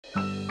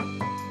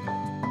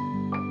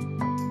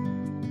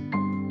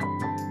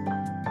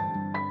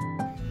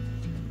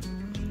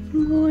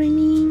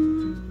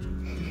morning.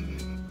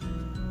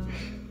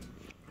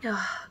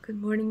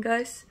 Good morning,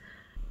 guys.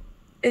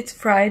 It's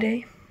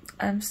Friday.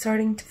 I'm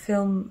starting to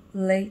film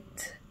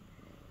late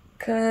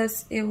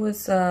because it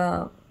was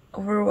a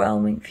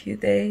overwhelming few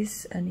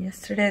days, and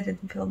yesterday I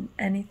didn't film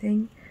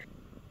anything.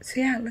 So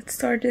yeah, let's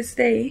start this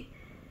day.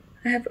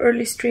 I have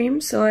early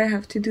stream, so I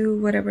have to do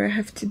whatever I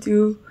have to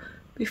do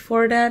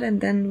before that, and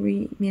then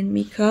me and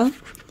Mika,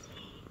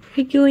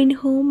 we're going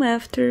home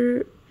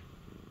after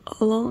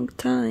a long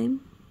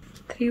time.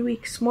 3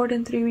 weeks, more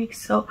than 3 weeks,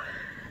 so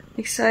I'm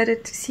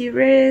excited to see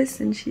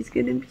Riz, and she's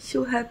gonna be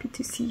so happy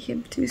to see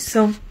him too.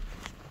 So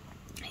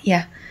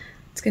yeah,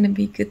 it's gonna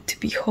be good to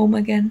be home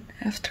again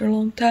after a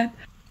long time.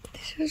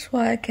 This is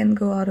why I can't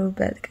go out of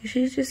bed, because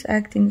she's just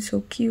acting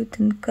so cute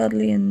and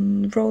cuddly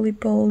and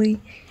roly-poly.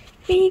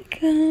 Wake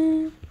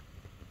up!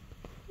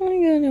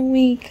 I'm gonna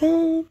wake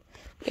up.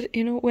 But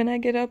you know, when I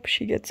get up,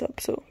 she gets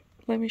up, so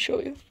let me show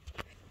you.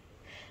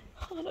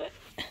 Hold on.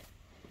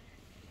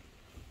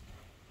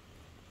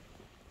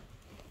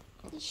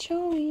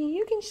 Show me,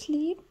 you can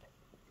sleep.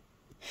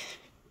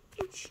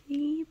 You can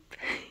sleep.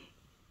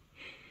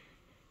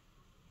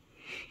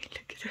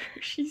 Look at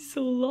her, she's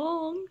so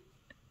long.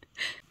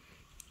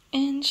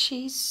 And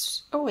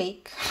she's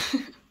awake.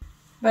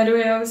 By the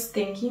way, I was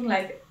thinking,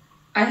 like,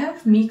 I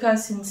have Mika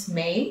since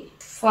May.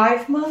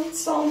 5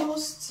 months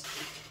almost.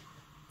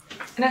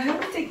 And I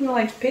haven't taken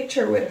like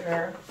picture with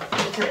her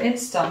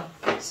Insta.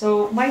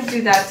 So might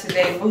do that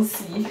today, we'll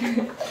see.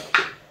 I'm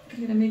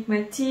gonna make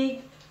my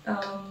tea.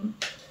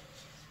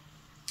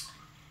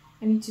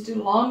 I need to do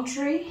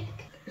laundry.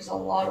 There's a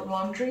lot of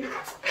laundry.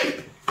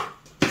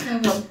 I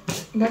have a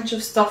bunch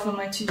of stuff on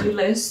my to-do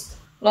list.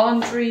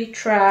 Laundry,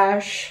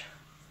 trash,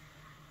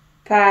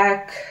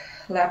 pack,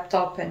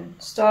 laptop and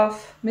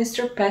stuff.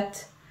 Mr.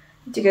 Pet.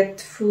 Need to get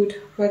food,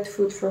 wet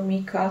food for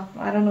Mika.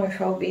 I don't know if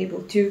I'll be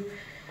able to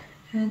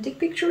take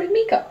picture with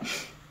Mika.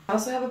 I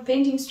also have a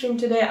painting stream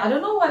today. I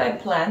don't know what I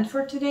planned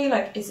for today.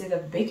 Like, is it a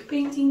big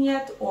painting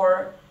yet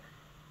or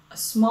a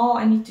small?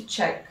 I need to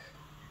check.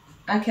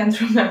 I can't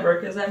remember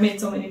because I made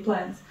so many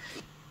plans.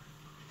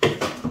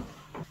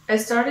 I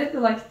started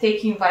like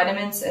taking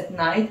vitamins at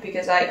night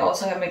because I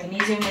also have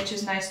magnesium, which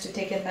is nice to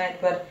take at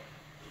night, but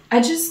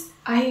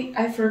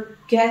I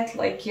forget.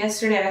 Like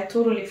yesterday I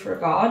totally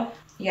forgot.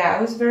 Yeah,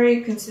 I was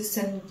very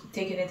consistent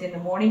taking it in the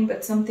morning,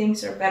 but some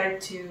things are better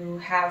to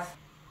have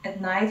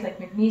at night, like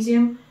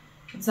magnesium,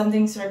 and some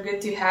things are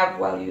good to have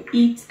while you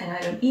eat, and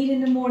I don't eat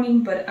in the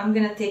morning, but I'm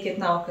gonna take it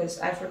now because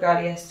I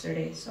forgot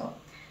yesterday. So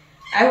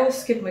I will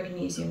skip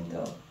magnesium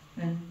though,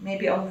 and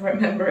maybe I'll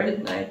remember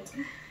at night.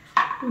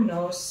 Who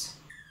knows?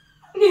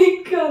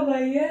 Come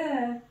on,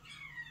 yeah.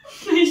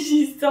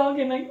 She's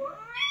talking like,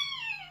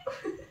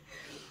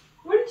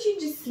 weren't you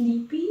just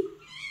sleepy?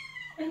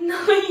 And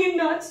now you're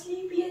not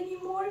sleepy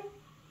anymore?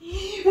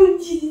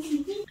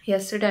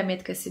 Yesterday I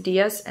made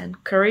quesadillas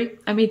and curry.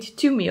 I made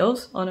 2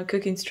 meals on a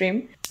cooking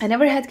stream. I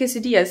never had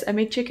quesadillas. I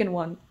made chicken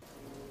one.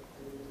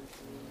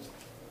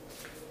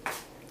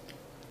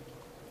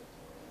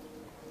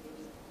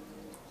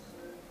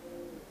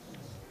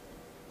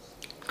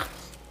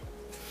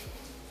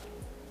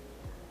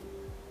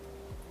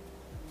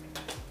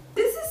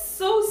 This is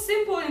so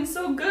simple and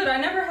so good. I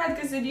never had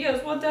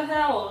quesadillas. What the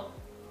hell?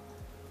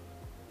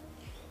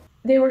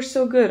 They were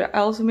so good. I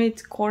also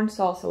made corn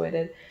salsa with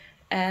it.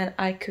 And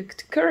I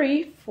cooked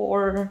curry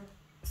for...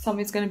 Some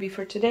is gonna be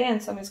for today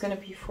and some is gonna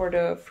be for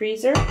the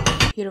freezer.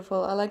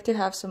 Beautiful. I like to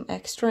have some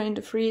extra in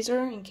the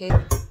freezer in case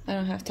I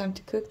don't have time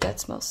to cook.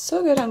 That smells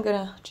so good. I'm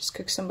gonna just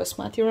cook some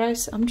basmati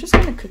rice. I'm just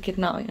gonna cook it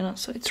now, you know,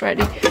 so it's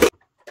ready.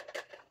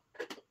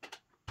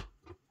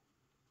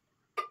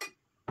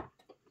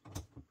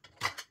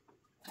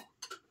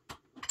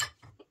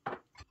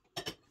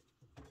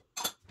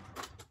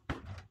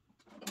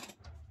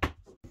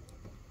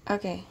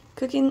 Okay,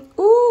 cooking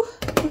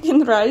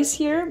rice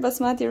here,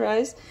 basmati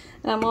rice,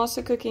 and I'm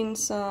also cooking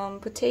some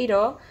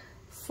potato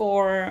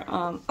for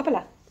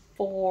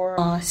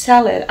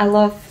salad. I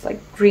love like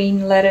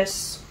green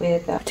lettuce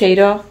with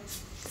potato.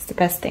 It's the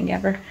best thing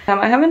ever.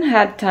 I haven't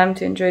had time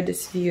to enjoy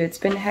this view. It's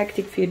been a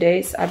hectic few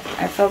days. I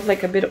felt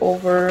like a bit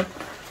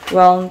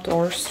overwhelmed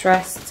or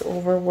stressed,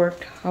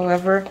 overworked.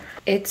 However,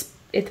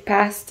 it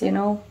passed, you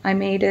know. I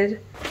made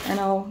it. I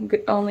know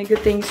only good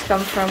things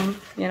come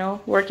from, you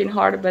know, working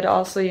hard, but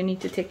also you need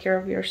to take care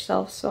of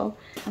yourself. So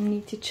I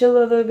need to chill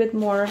a little bit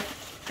more,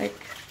 like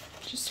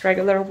just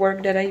regular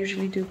work that I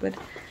usually do. But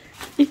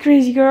you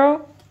crazy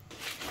girl.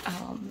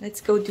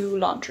 Let's go do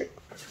laundry.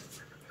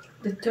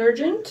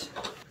 Detergent,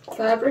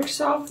 fabric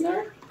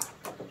softener,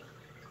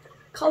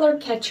 color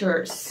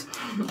catchers.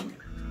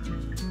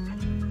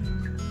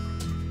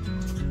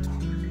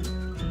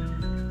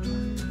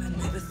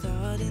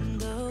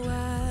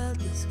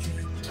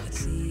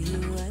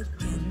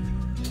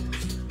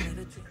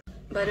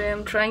 By the way,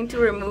 I'm trying to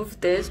remove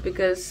this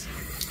because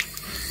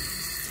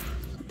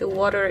the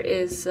water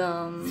is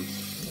going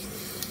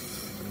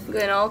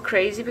all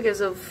crazy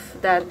because of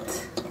that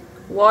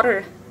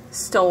water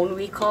stone,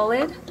 we call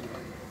it.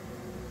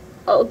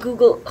 I'll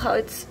Google how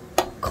it's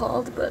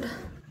called, but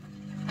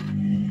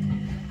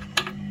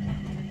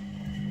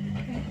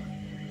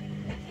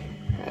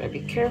be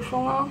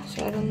careful now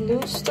so I don't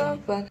lose stuff,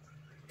 but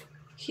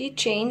he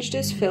changed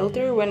this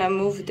filter when I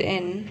moved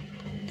in.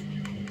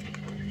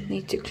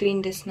 Need to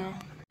clean this now.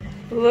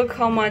 Look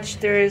how much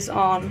there is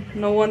on.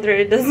 No wonder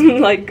it doesn't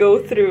like go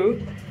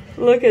through.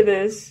 Look at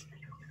this.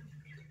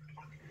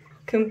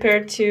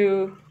 Compared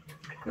to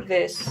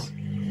this.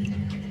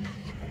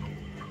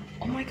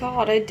 Oh my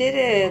god, I did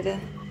it.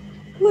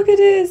 Look at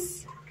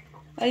this.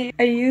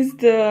 I used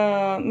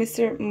the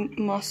Mr.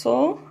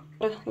 Muscle.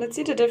 Let's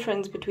see the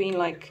difference between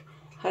like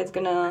how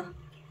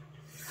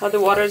the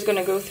water is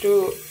gonna go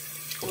through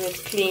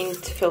with cleaned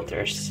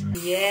filters.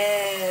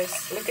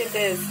 Yes, look at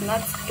this,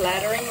 not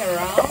splattering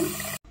around.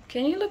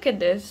 Can you look at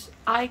this?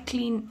 I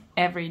clean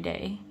every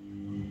day.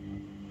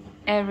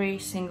 Every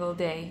single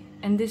day.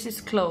 And this is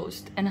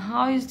closed. And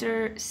how is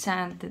there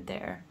sand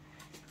there?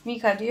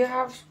 Mika, do you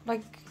have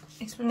like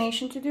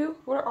explanation to do?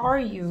 Where are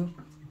you?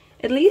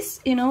 At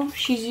least, you know,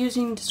 she's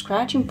using the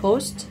scratching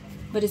post,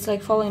 but it's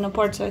like falling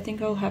apart, so I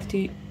think I'll have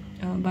to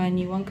buy a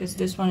new one, because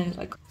this one is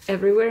like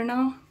everywhere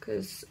now,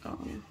 because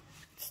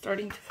it's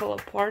starting to fall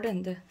apart.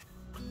 And I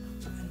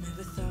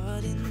never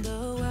thought in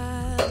the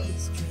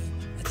wildest dream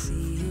I'd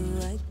see you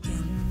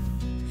again.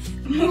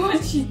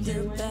 What you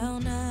doing?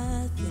 About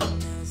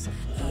nothing else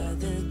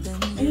other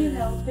than you. Are you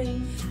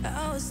helping?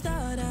 I always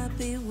thought I'd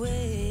be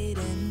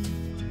waiting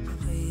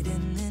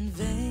in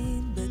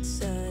vain, but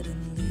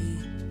suddenly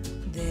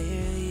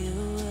there you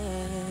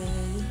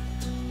were.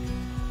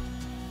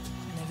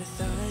 Never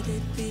thought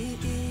it'd be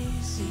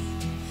easy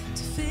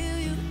to feel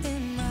you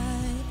in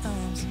my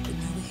arms, but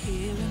now we're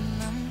here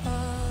and I'm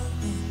all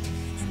in,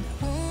 and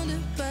I wonder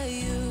about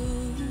you,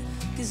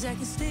 'cause I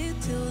can stay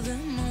till the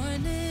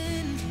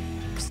morning,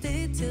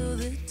 stay till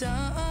the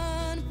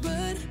dawn,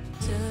 but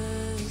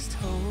just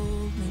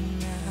hold me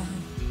now.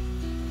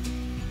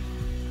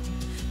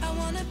 I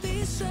wanna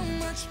be so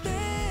much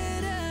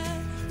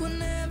better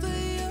whenever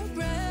you're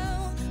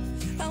around.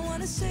 I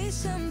wanna say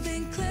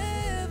something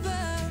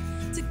clever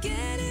to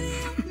get in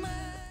your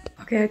mind.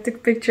 Okay, I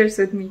took pictures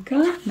with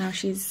Mika. Now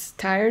she's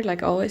tired,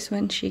 like always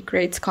when she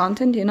creates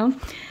content, you know.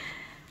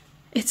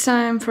 It's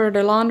time for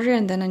the laundry,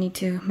 and then I need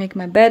to make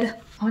my bed.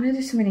 I wanna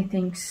do so many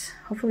things.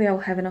 Hopefully I'll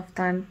have enough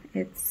time.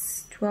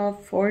 It's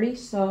 12:40,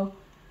 so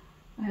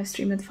I have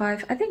stream at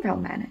 5. I think I'll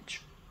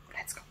manage.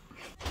 Let's go.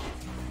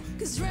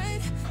 'Cause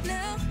right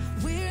now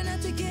we're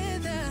not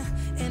together,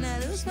 and I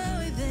lose my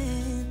way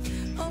then.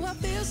 Oh, I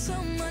feel so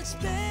much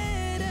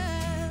better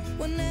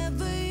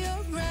whenever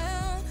you're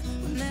around,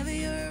 whenever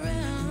you're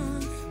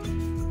around.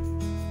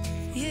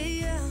 Yeah,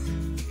 yeah,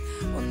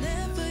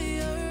 whenever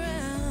you're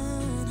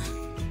around.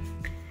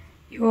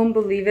 You won't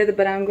believe it,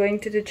 but I'm going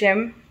to the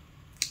gym.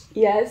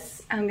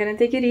 Yes, I'm gonna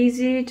take it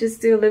easy,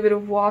 just do a little bit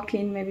of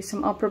walking, maybe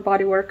some upper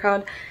body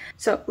workout.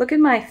 So look at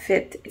my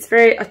fit. It's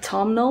very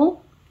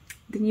autumnal.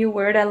 The new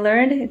word I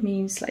learned, it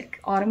means like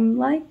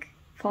autumn-like,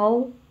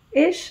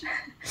 fall-ish.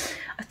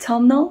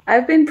 Autumnal.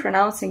 I've been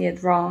pronouncing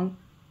it wrong.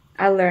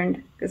 I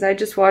learned, because I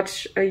just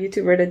watched a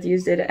YouTuber that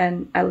used it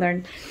and I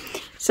learned.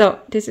 So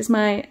this is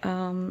my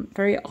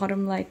very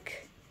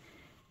autumn-like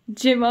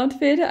gym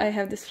outfit. I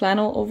have this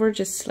flannel over,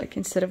 just like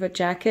instead of a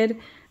jacket.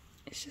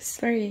 It's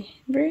just very,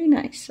 very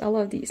nice. I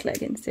love these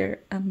leggings. They're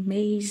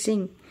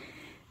amazing.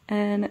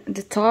 And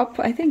the top,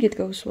 I think it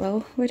goes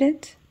well with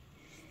it.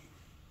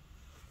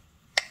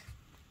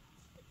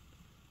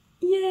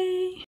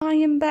 Yay! I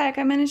am back.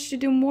 I managed to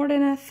do more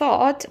than I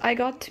thought. I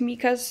got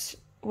Mika's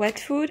wet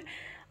food.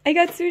 I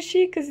got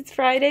sushi because it's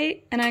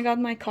Friday, and I got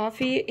my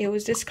coffee. It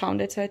was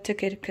discounted, so I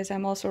took it because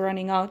I'm also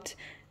running out.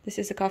 This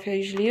is the coffee I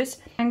usually use.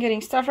 I'm getting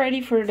stuff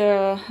ready for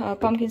the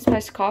pumpkin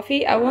spice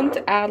coffee. I won't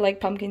add like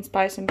pumpkin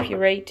spice and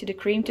puree to the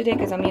cream today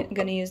because I'm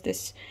gonna use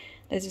this.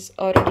 This is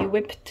already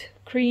whipped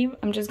cream.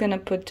 I'm just gonna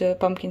put the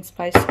pumpkin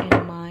spice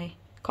in my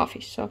coffee.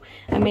 So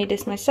I made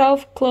this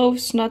myself.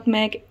 Cloves,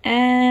 nutmeg,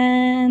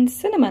 and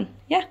cinnamon.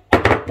 Yeah,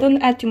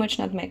 don't add too much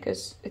nutmeg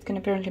because it can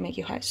apparently make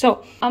you high.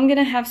 So I'm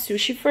gonna have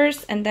sushi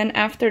first, and then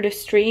after the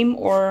stream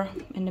or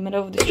in the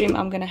middle of the stream,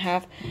 I'm gonna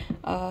have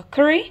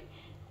curry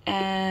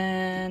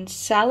and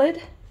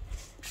salad.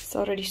 It's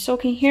already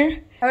soaking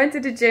here. I went to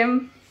the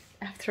gym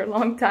after a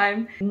long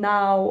time.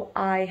 Now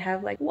I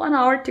have like 1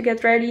 hour to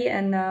get ready,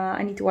 and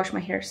I need to wash my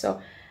hair.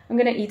 So I'm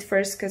gonna eat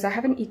first because I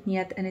haven't eaten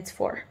yet, and it's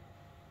 4.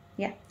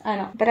 Yeah, I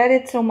know, but I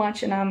did so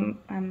much, and I'm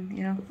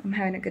you know, I'm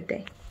having a good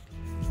day.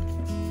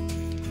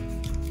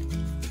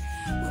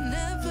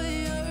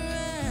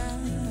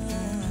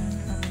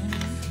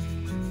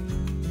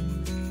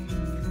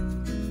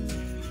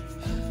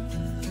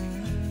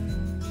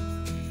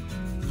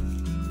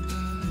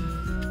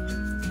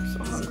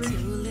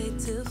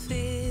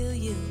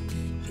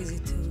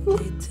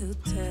 To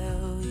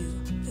tell you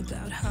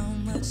about how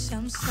much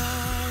I'm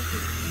sorry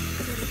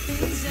for the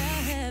things I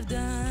have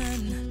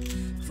done,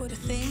 for the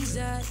things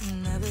I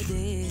never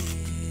did.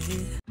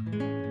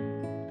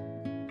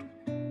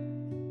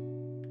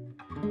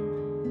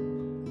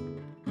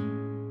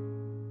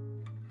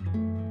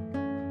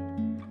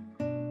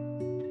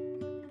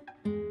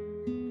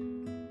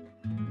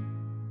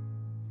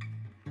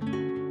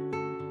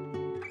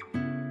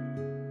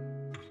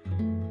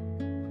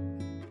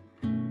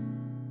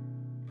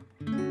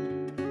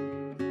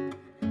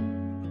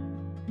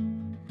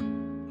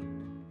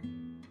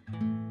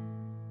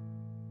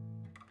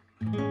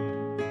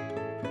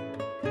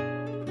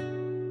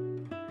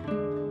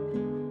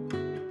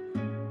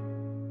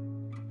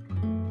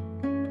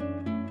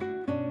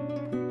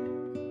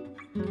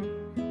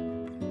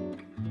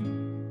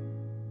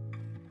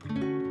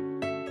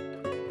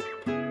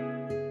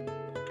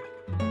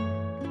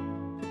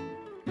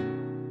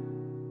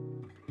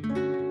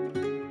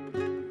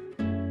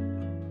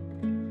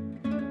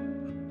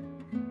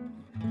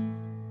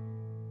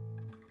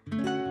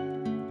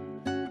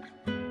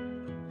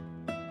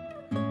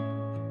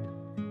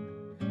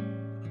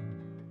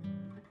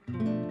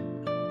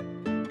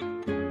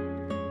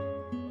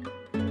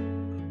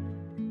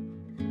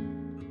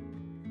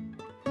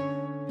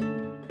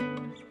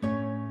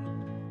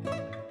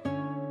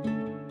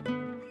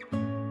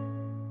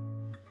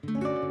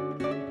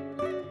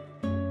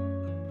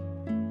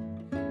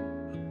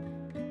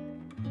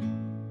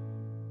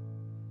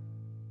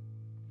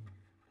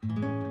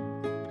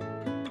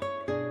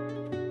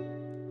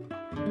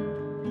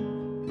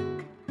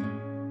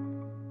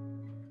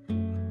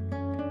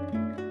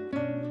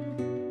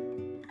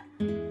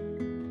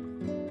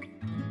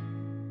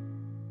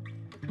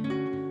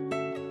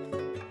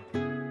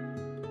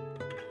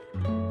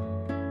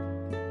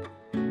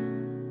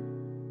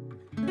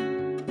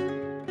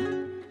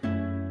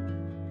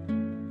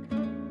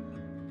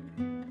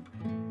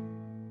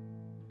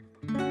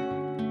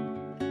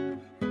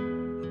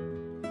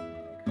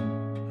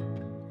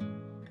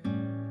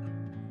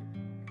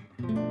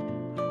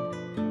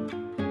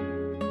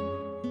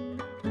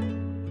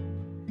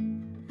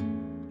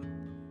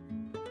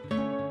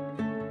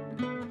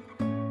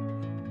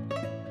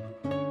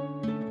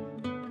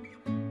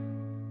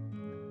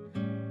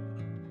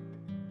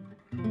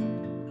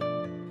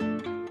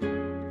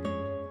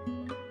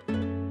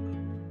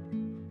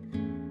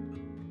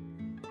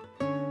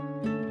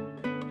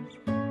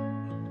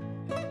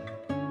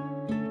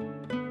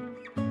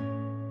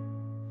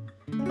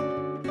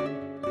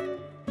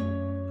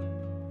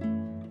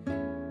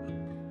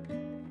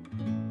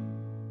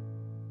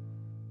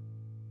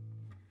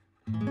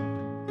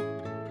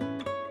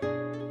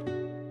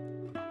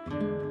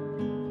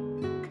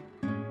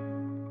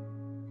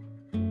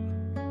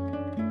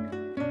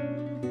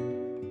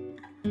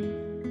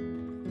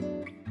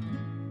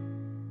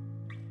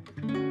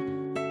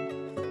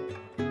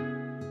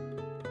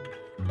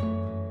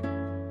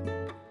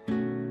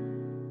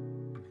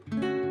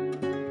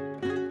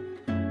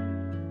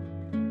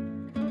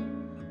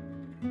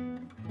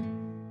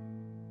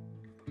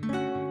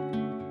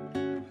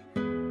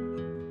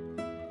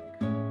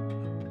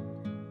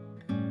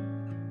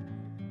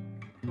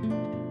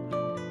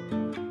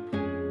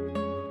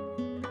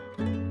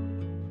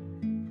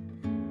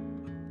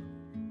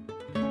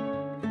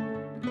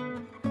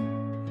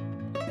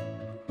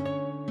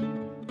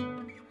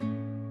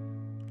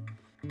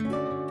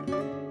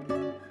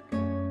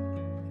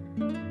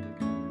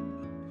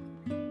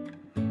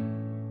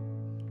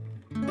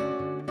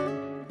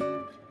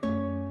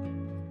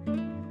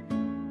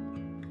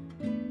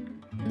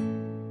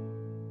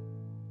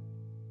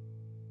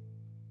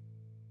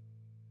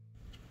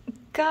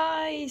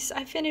 Guys,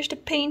 I finished a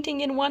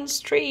painting in one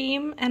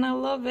stream and I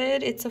love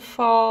it. It's a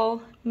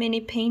fall mini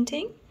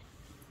painting.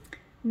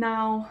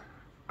 Now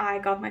I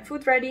got my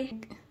food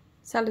ready.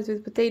 Salad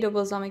with potato,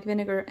 balsamic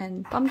vinegar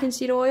and pumpkin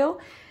seed oil.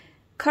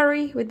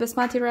 Curry with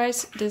basmati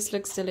rice. This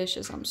looks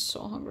delicious. I'm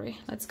so hungry.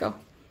 Let's go.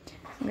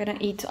 I'm gonna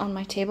eat on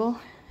my table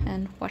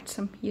and watch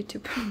some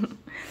YouTube.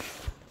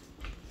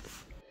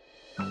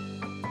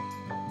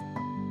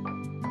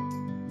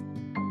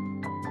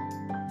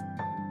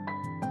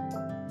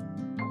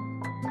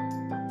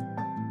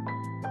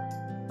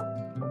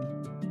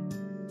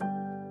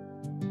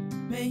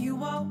 May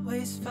you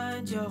always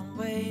find your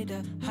way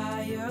to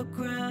higher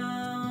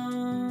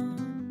ground.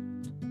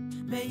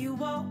 May you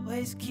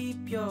always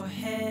keep your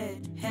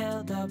head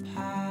held up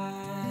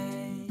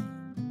high.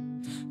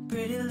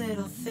 Pretty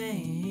little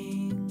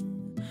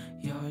thing,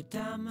 you're a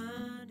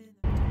diamond.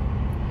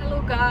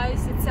 Hello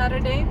guys, it's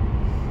Saturday.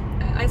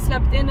 I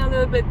slept in a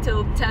little bit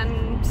till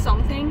 10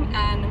 something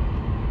and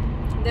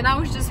then I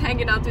was just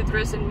hanging out with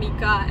Riz and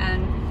Mika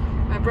and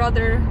my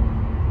brother.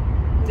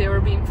 They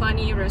were being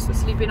funny, Riz was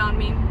sleeping on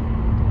me.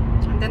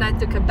 And then I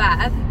took a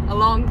bath, a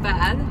long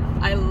bath.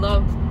 I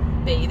love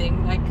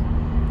bathing. Like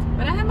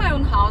when I have my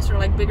own house or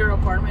like bigger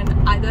apartment,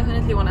 I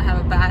definitely want to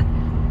have a bath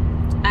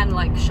and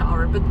like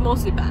shower, but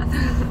mostly bath.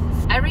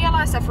 I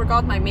realized I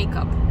forgot my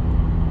makeup.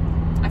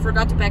 I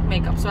forgot to pack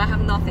makeup, so I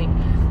have nothing.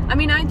 I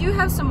mean, I do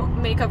have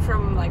some makeup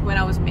from like when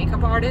I was a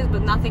makeup artist,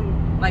 but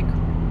nothing like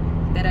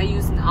that I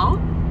use now.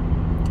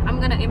 I'm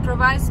gonna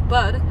improvise,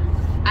 but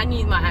I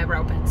need my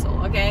eyebrow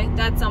pencil, okay?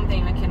 That's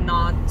something I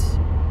cannot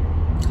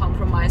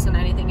compromise on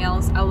anything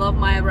else. I love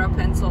my eyebrow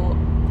pencil.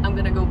 I'm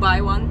gonna go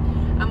buy one.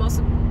 I'm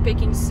also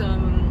picking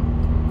some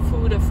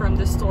food from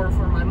the store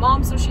for my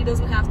mom so she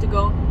doesn't have to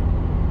go.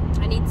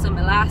 I need some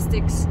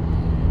elastics.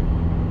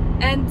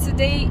 And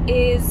today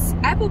is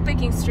apple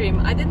picking stream.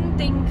 I didn't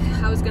think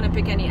I was gonna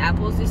pick any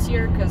apples this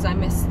year because I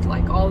missed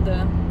like all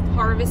the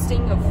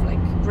harvesting of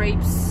like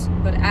grapes,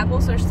 but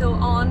apples are still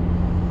on.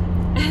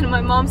 And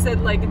my mom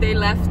said like they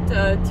left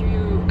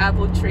 2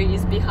 apple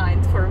trees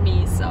behind for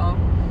me, so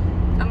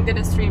I'm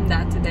gonna stream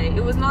that today.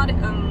 It was not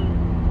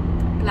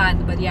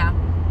planned, but yeah,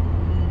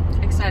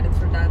 excited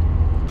for that.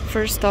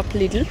 First up,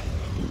 Lidl.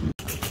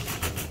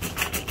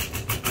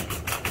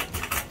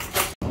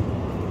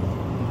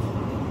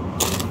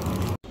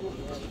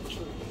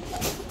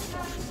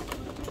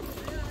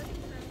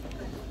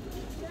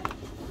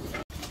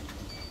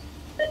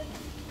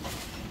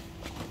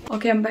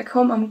 Okay, I'm back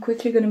home. I'm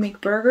quickly gonna make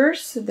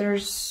burgers.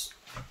 There's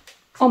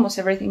almost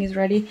everything is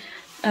ready,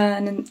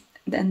 and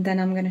then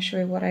I'm gonna show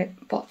you what I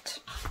bought.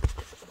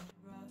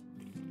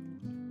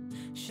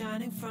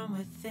 Shining from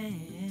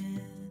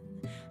within,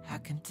 I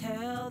can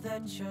tell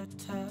that you're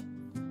tough.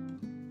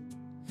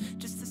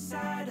 Just the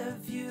sight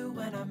of you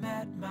when I'm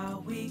at my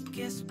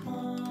weakest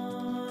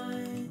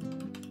point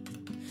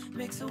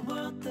makes a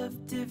world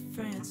of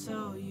difference,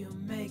 so you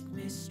make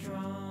me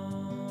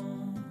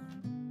strong.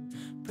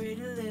 Pretty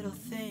little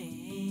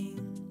thing,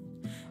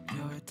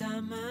 you're a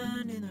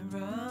diamond in the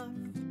rough.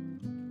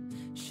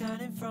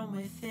 Shining from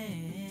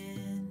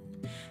within,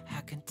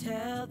 I can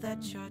tell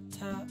that you're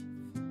tough.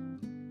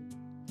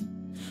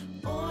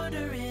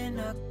 Ordering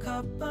a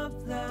cup of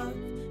love,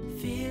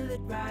 feel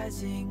it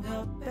rising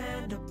up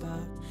and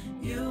above.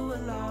 You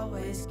will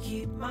always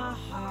keep my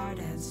heart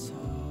and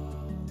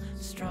soul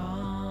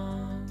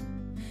strong.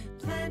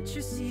 Plant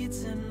your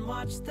seeds and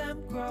watch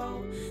them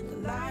grow. The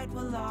light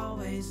will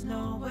always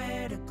know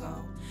where to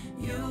go.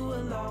 You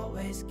will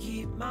always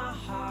keep my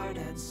heart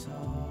and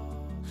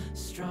soul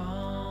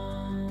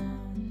strong.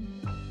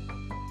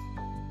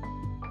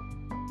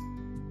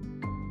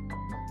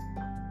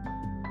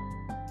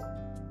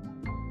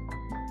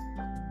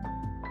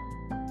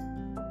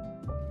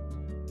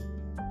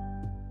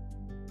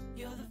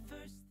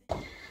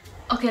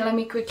 Okay, let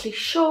me quickly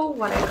show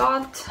what I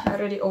got. I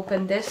already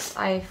opened this.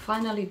 I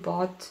finally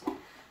bought,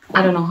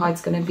 I don't know how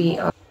it's gonna be,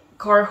 a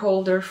car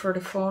holder for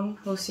the phone.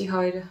 We'll see how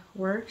it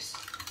works.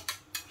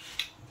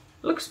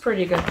 Looks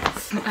pretty good.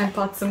 I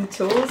bought some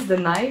tools, the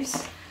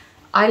knives.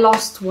 I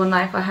lost one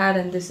knife I had,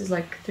 and this is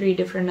like 3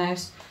 different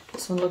knives.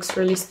 This one looks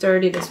really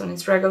sturdy, this one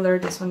is regular,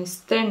 this one is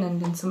thin, and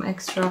then some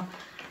extra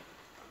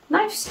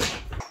knives.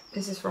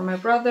 This is for my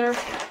brother.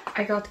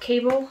 I got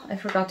cable. I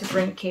forgot to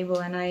bring cable,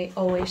 and I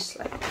always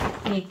like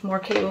need more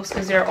cables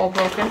because they're all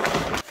broken.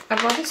 I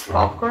bought this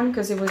popcorn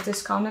because it was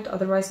discounted.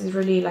 Otherwise, it's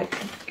really like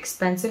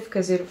expensive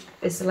because it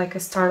is like a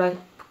startup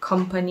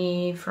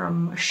company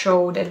from a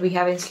show that we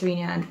have in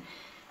Slovenia, and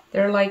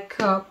they're like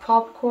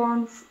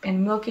popcorn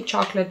and milky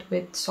chocolate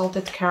with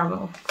salted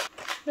caramel.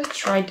 Let's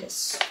try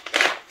this.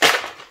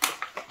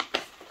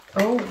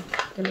 Oh,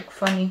 they look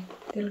funny.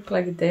 They look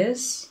like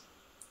this.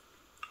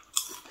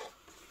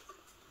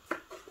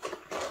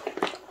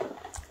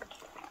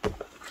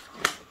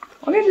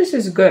 Okay, this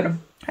is good.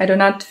 I do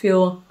not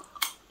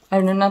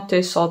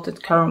taste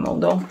salted caramel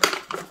though.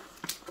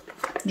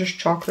 Just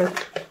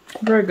chocolate.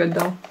 Very good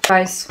though.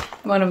 Guys,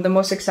 one of the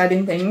most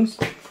exciting things.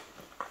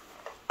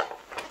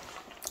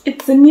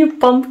 It's a new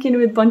pumpkin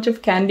with a bunch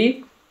of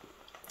candy.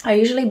 I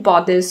usually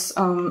bought this,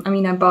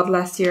 I bought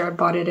last year, I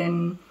bought it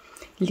in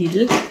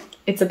Lidl.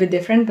 It's a bit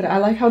different, but I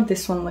like how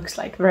this one looks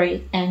like,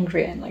 very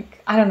angry and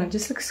like, I don't know,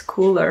 just looks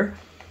cooler.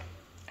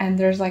 And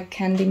there's like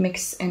candy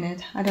mix in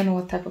it. I don't know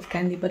what type of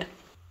candy, but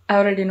I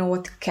already know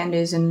what candy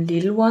is in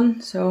Lidl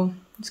one, so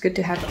it's good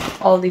to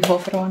have all the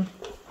Hofer one.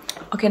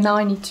 Okay, now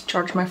I need to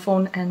charge my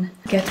phone and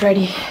get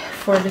ready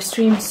for the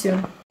stream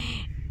soon.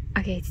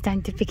 Okay, it's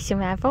time to pick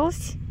some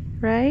apples,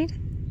 right?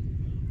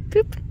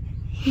 Boop.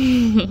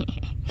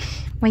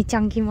 My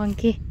chunky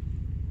monkey.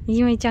 Is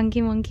my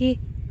chunky monkey?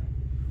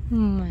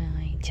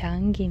 My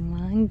chunky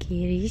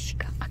monkey,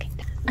 Rishka. Okay,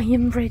 I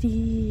am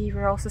ready.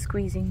 We're also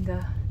squeezing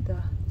the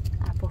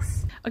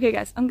apples. Okay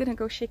guys, I'm gonna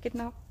go shake it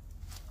now.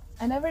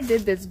 I never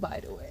did this,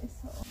 by the way,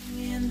 so.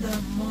 In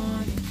the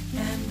morning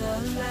and the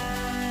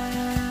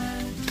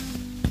light,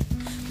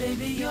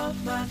 baby, you're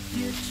my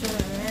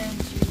future and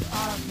you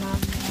are my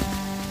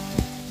past.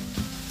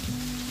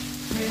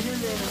 Pretty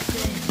little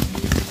thing,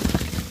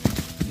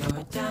 you're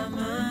a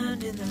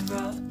diamond in the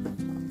rough.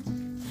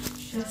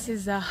 This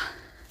is a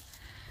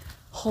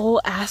whole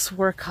ass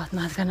workout,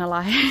 not gonna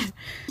lie.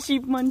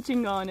 Keep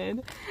munching on it.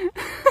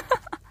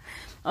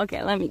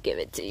 Okay, let me give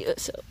it to you.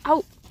 So,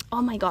 ow!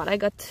 Oh my god, I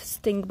got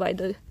stung by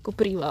the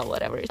kopriva,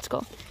 whatever it's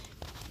called.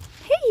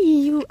 Hey,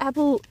 you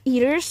apple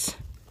eaters!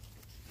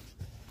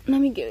 Let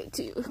me give it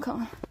to you.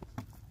 Come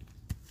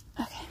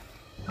on. Okay.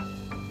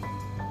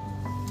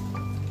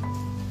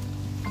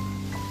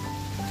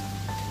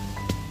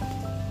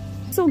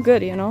 So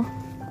good, you know.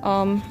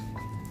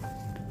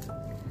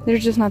 They're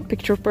just not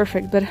picture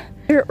perfect, but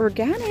they're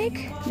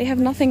organic. They have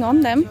nothing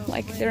on them,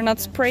 like they're not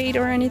sprayed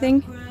or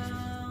anything.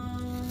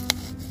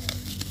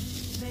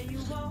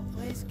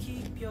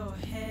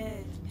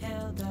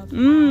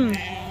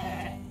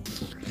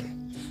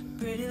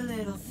 Pretty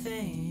little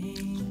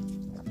thing.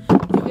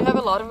 You have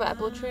a lot of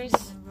apple trees.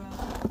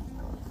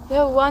 We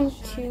have 1,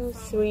 2,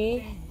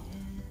 3,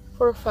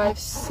 4, 5,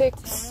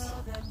 6.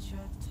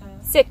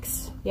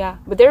 6, yeah,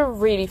 but they're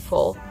really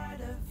full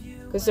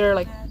because they're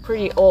like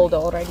pretty old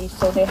already,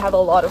 so they have a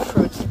lot of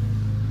fruit.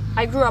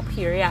 I grew up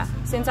here, yeah.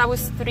 Since I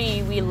was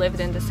 3, we lived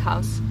in this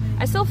house.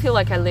 I still feel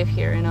like I live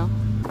here, you know.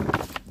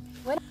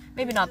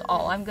 Maybe not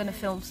all. I'm gonna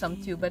film some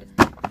too, but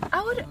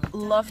I would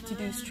love to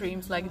do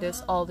streams like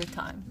this all the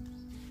time.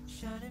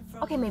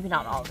 Okay, maybe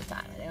not all the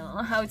time, you know.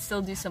 I would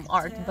still do some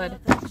art,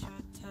 but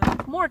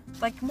more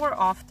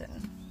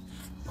often.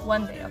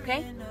 One day,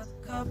 okay?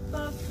 Oh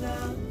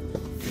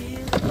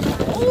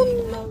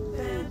no!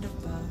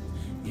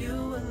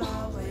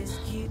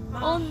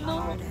 Oh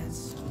no!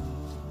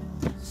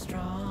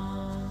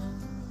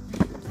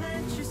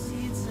 Plant your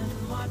seeds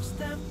and watch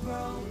them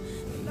grow.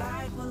 The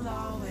light will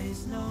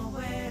always know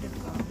where to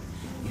go.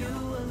 You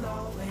will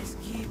always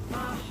keep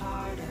my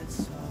heart and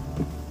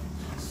soul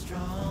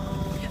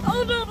strong.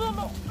 Oh no no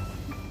no!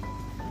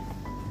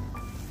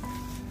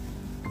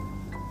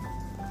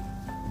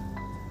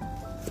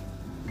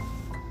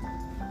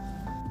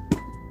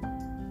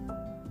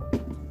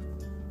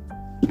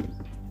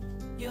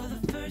 You're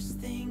the first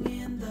thing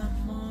in the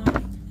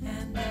morning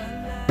and the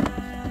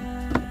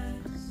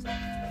last.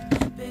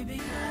 Baby,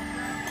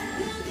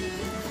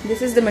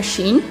 This is the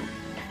machine.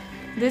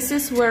 This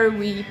is where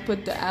we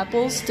put the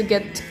apples to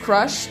get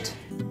crushed.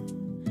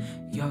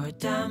 you're a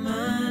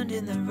diamond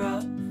in the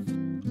rough,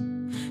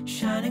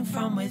 shining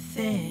from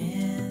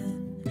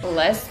within.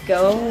 Let's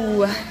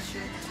go.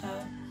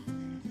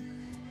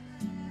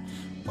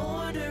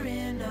 Order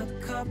in a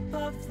cup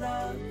of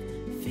love,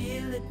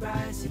 feel it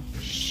rising.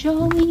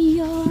 Show me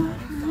your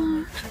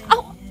heart.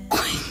 Oh!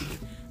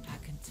 I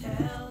can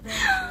tell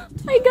that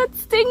I got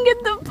stung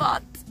in the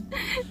butt.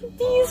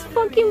 These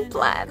fucking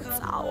plants.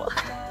 Ow.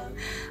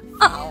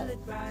 Ow.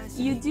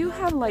 You do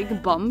have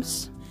like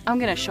bumps. I'm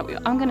gonna show you.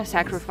 I'm gonna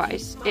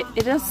sacrifice.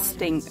 It does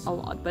sting a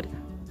lot, but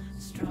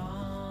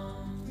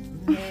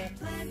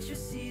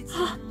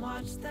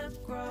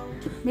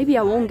maybe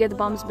I won't get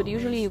bumps, but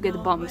usually you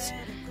get bumps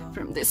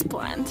from this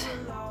plant.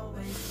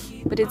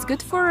 But it's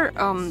good for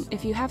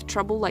if you have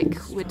trouble like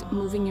with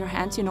moving your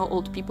hands, you know,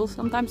 old people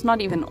sometimes,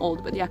 not even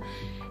old, but yeah,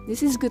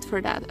 this is good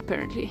for that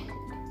apparently.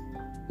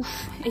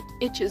 Oof, it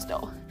itches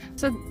though.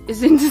 So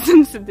it's into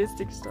some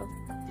sadistic stuff.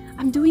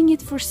 I'm doing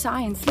it for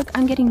science. Look,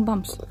 I'm getting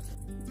bumps.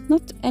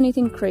 Not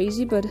anything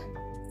crazy, but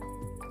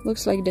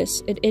looks like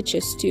this. It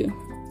itches too.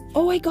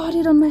 Oh, I got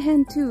it on my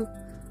hand too.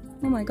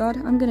 Oh my god,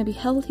 I'm gonna be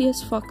healthy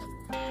as fuck.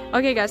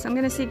 Okay guys, I'm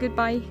gonna say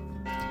goodbye.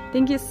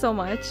 Thank you so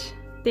much.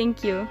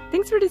 Thank you.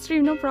 Thanks for the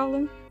stream, no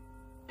problem.